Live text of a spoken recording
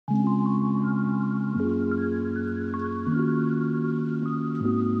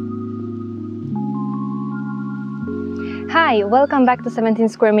Hi, welcome back to 17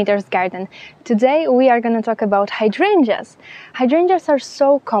 Square Meters Garden. Today we are going to talk about hydrangeas. Hydrangeas are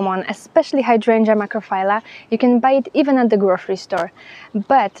so common, especially Hydrangea macrophylla. You can buy it even at the grocery store.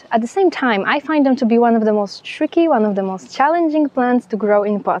 But at the same time, I find them to be one of the most tricky, one of the most challenging plants to grow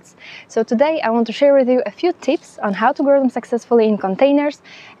in pots. So today I want to share with you a few tips on how to grow them successfully in containers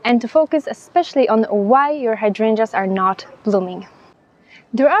and to focus especially on why your hydrangeas are not blooming.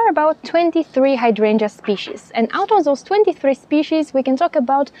 There are about 23 hydrangea species, and out of those 23 species we can talk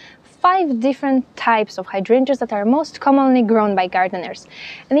about 5 different types of hydrangeas that are most commonly grown by gardeners.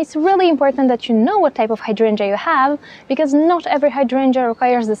 And it's really important that you know what type of hydrangea you have, because not every hydrangea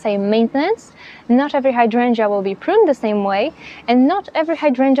requires the same maintenance, not every hydrangea will be pruned the same way, and not every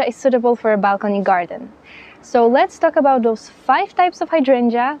hydrangea is suitable for a balcony garden. So let's talk about those 5 types of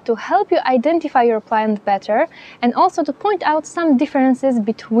hydrangea to help you identify your plant better and also to point out some differences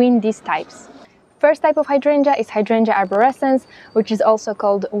between these types. First type of hydrangea is Hydrangea arborescens, which is also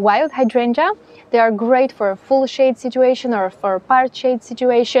called wild hydrangea. They are great for a full shade situation or for a part shade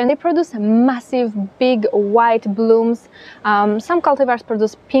situation. They produce massive, big, white blooms. Some cultivars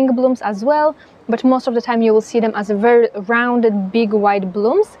produce pink blooms as well, but most of the time you will see them as very rounded, big, white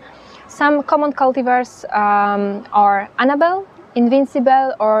blooms. Some common cultivars are Annabelle,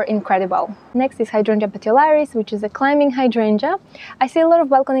 Invincible or Incredible. Next is Hydrangea petiolaris, which is a climbing hydrangea. I see a lot of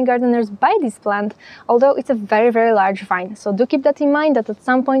balcony gardeners buy this plant, although it's a very large vine. So do keep that in mind that at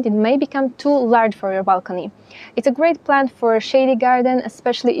some point it may become too large for your balcony. It's a great plant for a shady garden,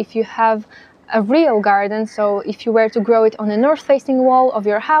 especially if you have a real garden. So if you were to grow it on a north-facing wall of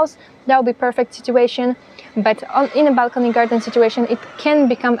your house, that would be perfect situation. But in a balcony garden situation, it can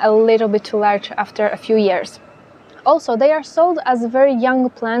become a little bit too large after a few years. Also, they are sold as very young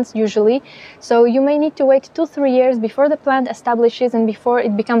plants usually, so you may need to wait 2-3 years before the plant establishes and before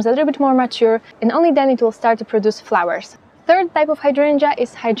it becomes a little bit more mature, and only then it will start to produce flowers. Third type of hydrangea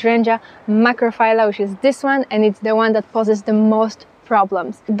is Hydrangea macrophylla, which is this one, and it's the one that poses the most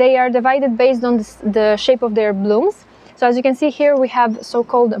problems. They are divided based on the shape of their blooms. So as you can see here, we have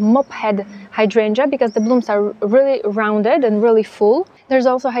so-called mop head hydrangea because the blooms are really rounded and really full. There's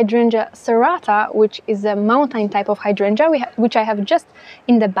also Hydrangea serrata, which is a mountain type of hydrangea, which I have just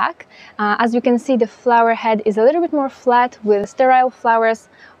in the back. As you can see, the flower head is a little bit more flat with sterile flowers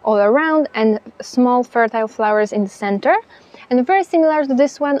all around and small fertile flowers in the center. And very similar to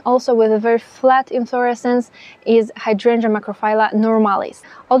this one, also with a very flat inflorescence, is Hydrangea macrophylla normalis.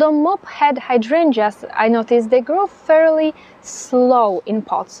 Although mop head hydrangeas, I noticed they grow fairly slow in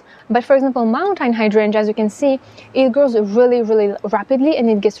pots. But for example, mountain hydrangea, as you can see, it grows really rapidly and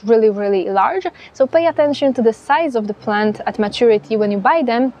it gets really large. So pay attention to the size of the plant at maturity when you buy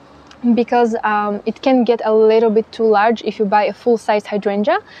them, because it can get a little bit too large if you buy a full-size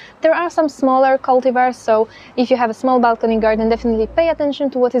hydrangea. There are some smaller cultivars, so if you have a small balcony garden, definitely pay attention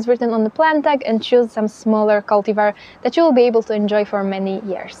to what is written on the plant tag and choose some smaller cultivar that you will be able to enjoy for many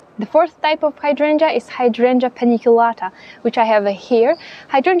years. The fourth type of hydrangea is Hydrangea paniculata, which I have here.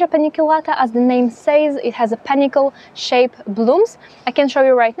 Hydrangea paniculata, as the name says, it has a panicle shape blooms. I can show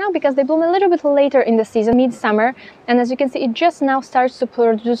you right now because they bloom a little bit later in the season, mid-summer, and as you can see, it just now starts to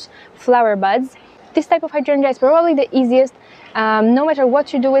produce flower buds. This type of hydrangea is probably the easiest. No matter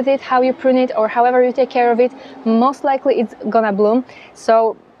what you do with it, how you prune it, or however you take care of it, most likely it's gonna bloom.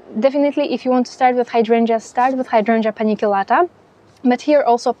 So definitely, if you want to start with hydrangea, start with Hydrangea paniculata. But here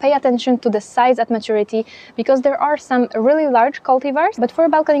also pay attention to the size at maturity, because there are some really large cultivars, but for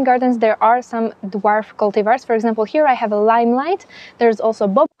balcony gardens there are some dwarf cultivars. For example, here I have a limelight, there's also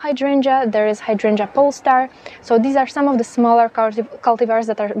bob hydrangea, there is Hydrangea polestar. So these are some of the smaller cultivars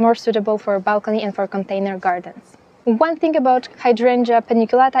that are more suitable for balcony and for container gardens. One thing about Hydrangea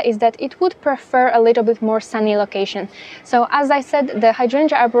paniculata is that it would prefer a little bit more sunny location. So as I said, the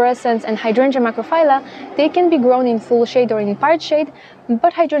Hydrangea arborescens and Hydrangea macrophylla, they can be grown in full shade or in part shade,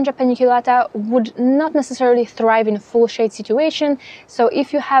 but Hydrangea paniculata would not necessarily thrive in a full shade situation. So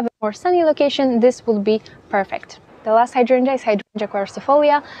if you have a more sunny location, this would be perfect. The last hydrangea is Hydrangea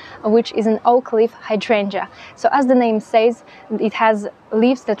quercifolia, which is an oak leaf hydrangea. So as the name says, it has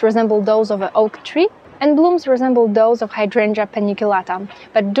leaves that resemble those of an oak tree, and blooms resemble those of Hydrangea paniculata.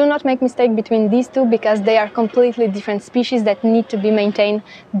 But do not make mistake between these two, because they are completely different species that need to be maintained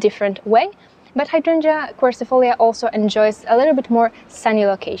different way. But Hydrangea quercifolia also enjoys a little bit more sunny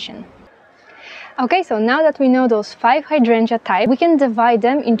location. Okay, so now that we know those 5 hydrangea types, we can divide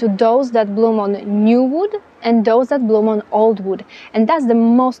them into those that bloom on new wood and those that bloom on old wood. And that's the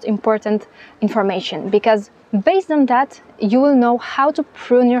most important information, because based on that, you will know how to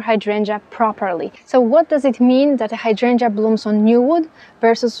prune your hydrangea properly. So what does it mean that a hydrangea blooms on new wood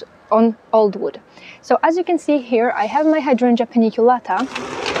versus on old wood. So as you can see here, I have my Hydrangea paniculata,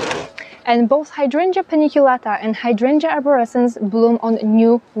 and both Hydrangea paniculata and Hydrangea arborescens bloom on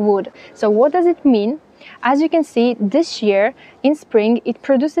new wood. So what does it mean? As you can see, this year in spring it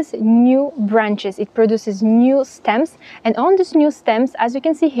produces new branches, it produces new stems, and on these new stems, as you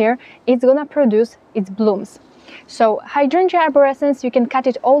can see here, it's gonna produce its blooms. So Hydrangea arborescens, you can cut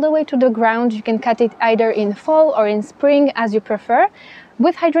it all the way to the ground, you can cut it either in fall or in spring as you prefer.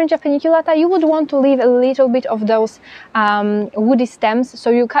 With Hydrangea paniculata, you would want to leave a little bit of those woody stems, so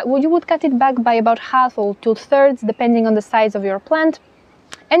you would cut it back by about half or 2/3 depending on the size of your plant.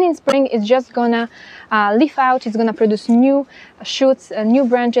 And in spring, it's just gonna leaf out, it's gonna produce new shoots, new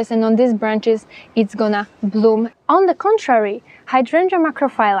branches, and on these branches, it's gonna bloom. On the contrary, Hydrangea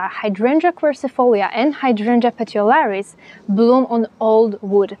macrophylla, Hydrangea quercifolia, and Hydrangea petiolaris bloom on old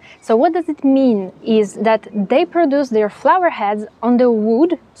wood. So what does it mean is that they produce their flower heads on the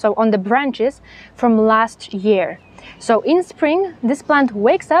wood, so on the branches from last year. So in spring, this plant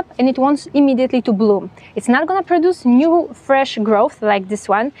wakes up and it wants immediately to bloom. It's not gonna produce new fresh growth like this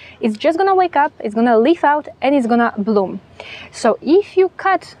one. It's just gonna wake up, it's gonna leaf out, and it's gonna bloom. So if you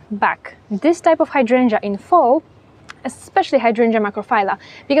cut back this type of hydrangea in fall, especially Hydrangea macrophylla,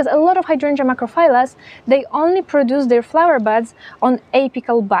 because a lot of Hydrangea macrophyllas, they only produce their flower buds on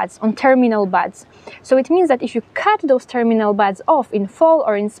apical buds, on terminal buds. So it means that if you cut those terminal buds off in fall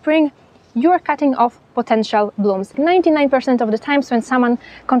or in spring, you are cutting off potential blooms. 99% of the times when someone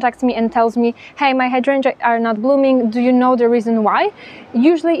contacts me and tells me, hey, my hydrangea are not blooming, do you know the reason why?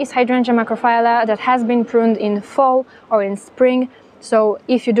 Usually it's Hydrangea macrophylla that has been pruned in fall or in spring. So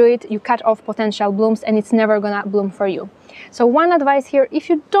if you do it, you cut off potential blooms and it's never gonna bloom for you. So one advice here, if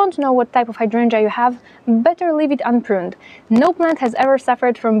you don't know what type of hydrangea you have, better leave it unpruned. No plant has ever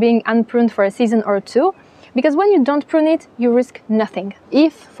suffered from being unpruned for a season or two, because when you don't prune it, you risk nothing.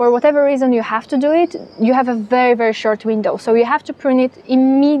 If for whatever reason you have to do it, you have a very, very short window. So you have to prune it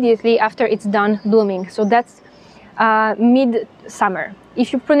immediately after it's done blooming. So that's mid-summer.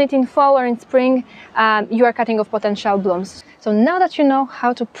 If you prune it in fall or in spring, you are cutting off potential blooms. So now that you know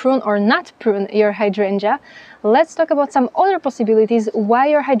how to prune or not prune your hydrangea, let's talk about some other possibilities why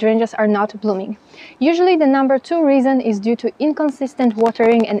your hydrangeas are not blooming. Usually the number 2 reason is due to inconsistent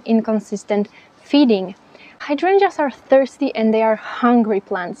watering and inconsistent feeding. Hydrangeas are thirsty and they are hungry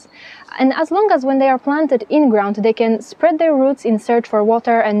plants. And as long as when they are planted in ground, they can spread their roots in search for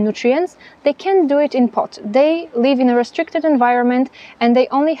water and nutrients, they can't do it in pot. They live in a restricted environment and they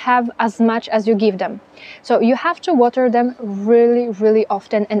only have as much as you give them. So you have to water them really, really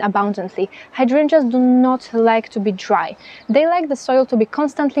often and abundantly. Hydrangeas do not like to be dry. They like the soil to be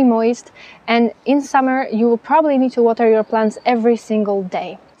constantly moist, and in summer you will probably need to water your plants every single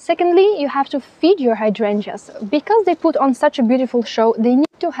day. Secondly, you have to feed your hydrangeas. Because they put on such a beautiful show, they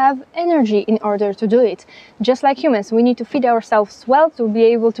need to have energy in order to do it. Just like humans, we need to feed ourselves well to be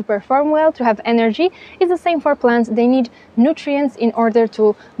able to perform well, to have energy. It's the same for plants. They need nutrients in order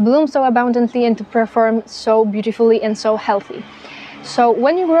to bloom so abundantly and to perform so beautifully and so healthy. So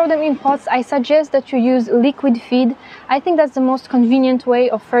when you grow them in pots, I suggest that you use liquid feed. I think that's the most convenient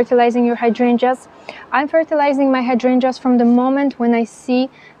way of fertilizing your hydrangeas. I'm fertilizing my hydrangeas from the moment when I see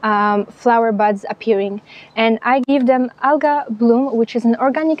flower buds appearing, and I give them Alga Bloom, which is an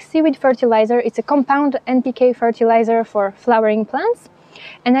organic seaweed fertilizer. It's a compound NPK fertilizer for flowering plants,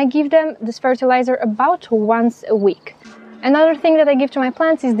 and I give them this fertilizer about once a week. Another thing that I give to my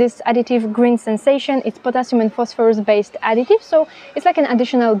plants is this additive green sensation. It's potassium and phosphorus based additive, so it's like an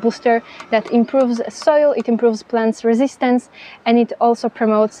additional booster that improves soil, it improves plants' resistance, and it also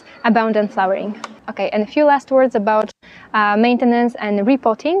promotes abundant flowering. Okay, and a few last words about maintenance and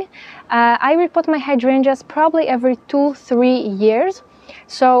repotting. I repot my hydrangeas probably every 2-3 years.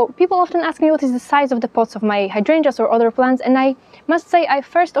 So people often ask me what is the size of the pots of my hydrangeas or other plants, and I must say,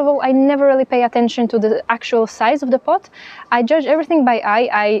 first of all, I never really pay attention to the actual size of the pot. I judge everything by eye.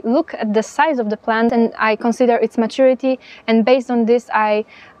 I look at the size of the plant and I consider its maturity, and based on this I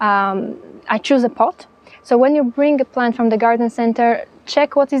choose a pot. So when you bring a plant from the garden center,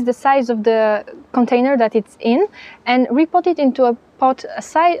 check what is the size of the container that it's in and repot it into a pot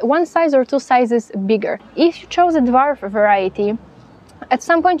one size or 2 sizes bigger. If you chose a dwarf variety, at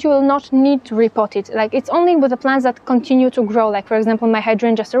some point you will not need to repot it. Like, it's only with the plants that continue to grow, like for example my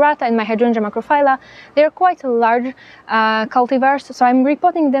Hydrangea serrata and my Hydrangea macrophylla. They are quite large cultivars, so I'm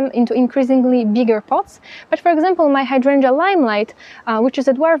repotting them into increasingly bigger pots. But for example my Hydrangea limelight, which is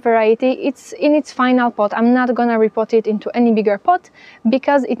a dwarf variety, it's in its final pot. I'm not gonna repot it into any bigger pot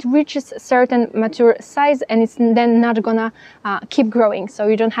because it reaches certain mature size and it's then not gonna keep growing, so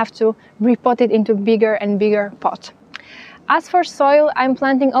you don't have to repot it into bigger and bigger pot. As for soil, I'm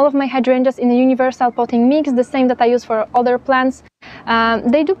planting all of my hydrangeas in a universal potting mix, the same that I use for other plants.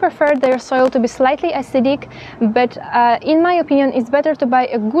 They do prefer their soil to be slightly acidic, but in my opinion it's better to buy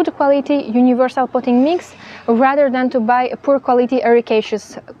a good quality universal potting mix rather than to buy a poor quality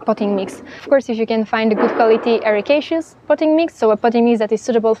ericaceous potting mix. Of course, if you can find a good quality ericaceous potting mix, so a potting mix that is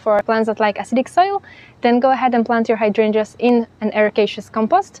suitable for plants that like acidic soil, then go ahead and plant your hydrangeas in an ericaceous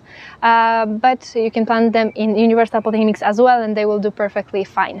compost, but you can plant them in universal potting mix as well and they will do perfectly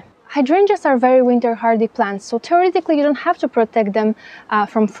fine. Hydrangeas are very winter hardy plants, so theoretically you don't have to protect them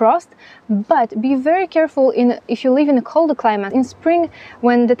from frost, but be very careful if you live in a cold climate. In spring,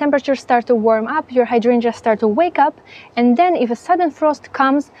 when the temperatures start to warm up, your hydrangeas start to wake up, and then if a sudden frost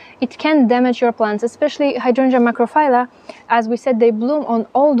comes, it can damage your plants, especially Hydrangea macrophylla. As we said, they bloom on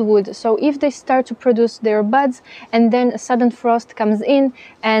old wood, so if they start to produce their buds and then a sudden frost comes in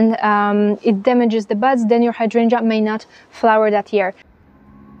and it damages the buds, then your hydrangea may not flower that year.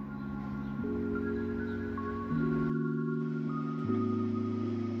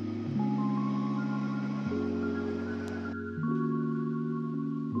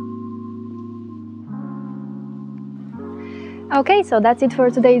 Okay, so that's it for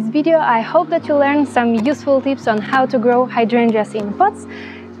today's video. I hope that you learned some useful tips on how to grow hydrangeas in pots.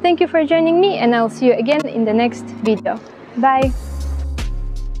 Thank you for joining me and I'll see you again in the next video. Bye!